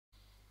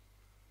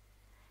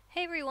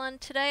Hey everyone,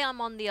 today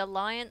I'm on the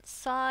Alliance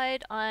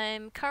side.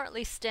 I'm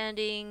currently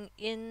standing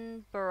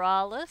in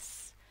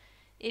Boralas.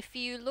 If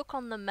you look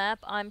on the map,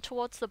 I'm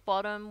towards the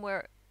bottom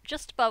where,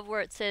 just above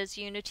where it says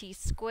Unity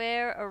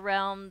Square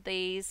around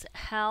these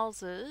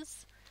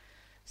houses.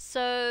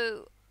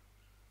 So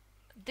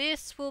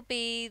this will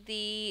be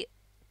the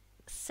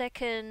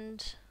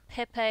second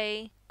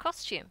Pepe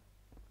costume.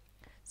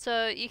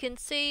 So you can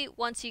see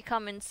once you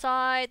come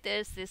inside,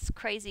 there's this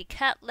crazy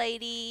cat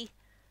lady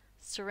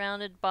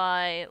surrounded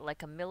by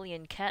like a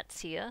million cats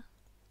here.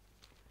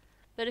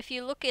 But if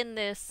you look in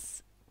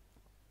this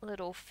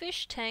little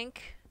fish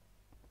tank,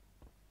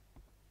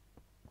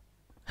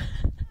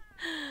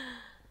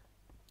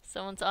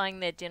 someone's eyeing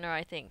their dinner,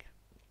 I think.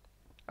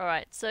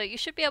 Alright, so you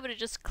should be able to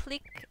just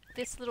click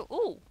this little...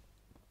 Ooh!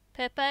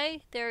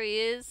 Pepe, there he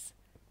is.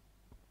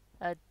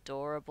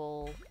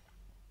 Adorable.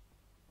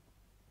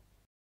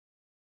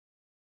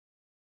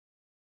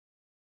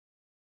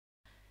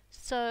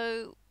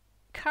 So,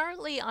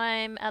 currently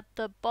I'm at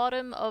the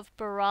bottom of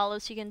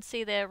Boralas. You can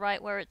see there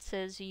right where it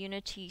says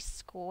Unity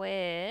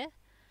Square.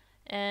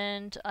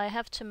 And I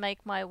have to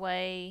make my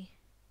way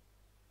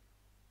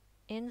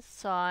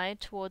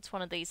inside towards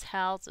one of these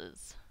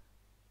houses.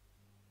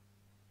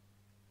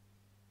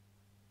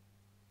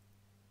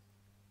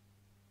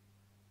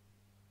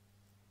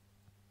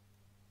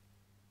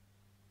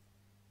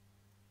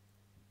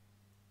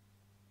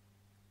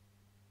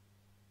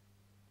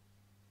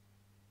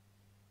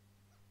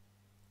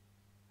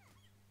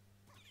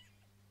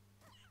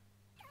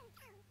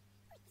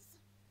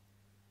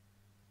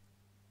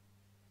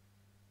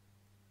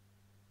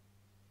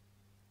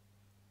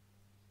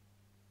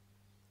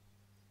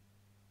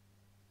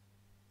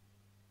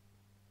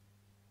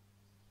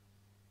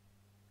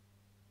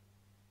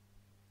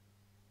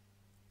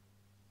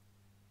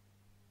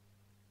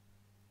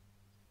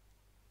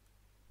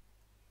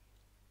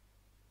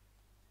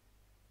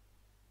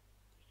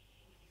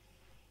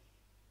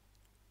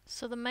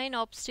 So the main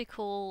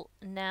obstacle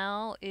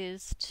now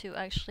is to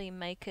actually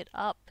make it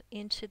up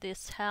into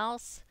this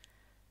house.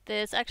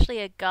 There's actually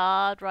a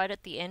guard right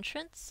at the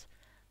entrance,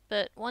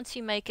 but once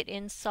you make it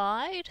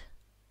inside,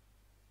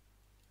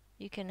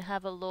 you can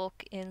have a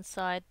look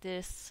inside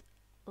this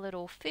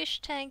little fish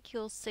tank.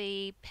 You'll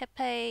see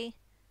Pepe.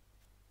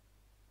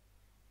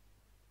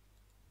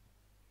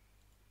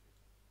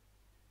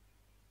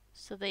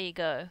 So there you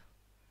go.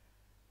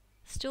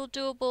 Still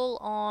doable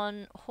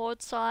on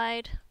Horde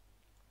side.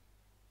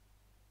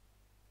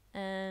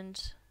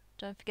 And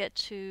don't forget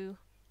to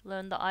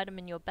learn the item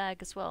in your bag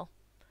as well.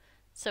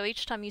 So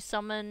each time you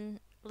summon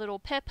little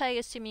Pepe,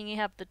 assuming you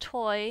have the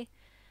toy,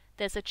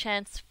 there's a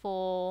chance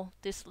for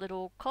this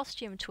little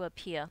costume to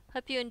appear.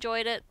 Hope you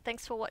enjoyed it.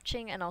 Thanks for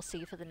watching, and I'll see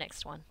you for the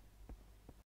next one.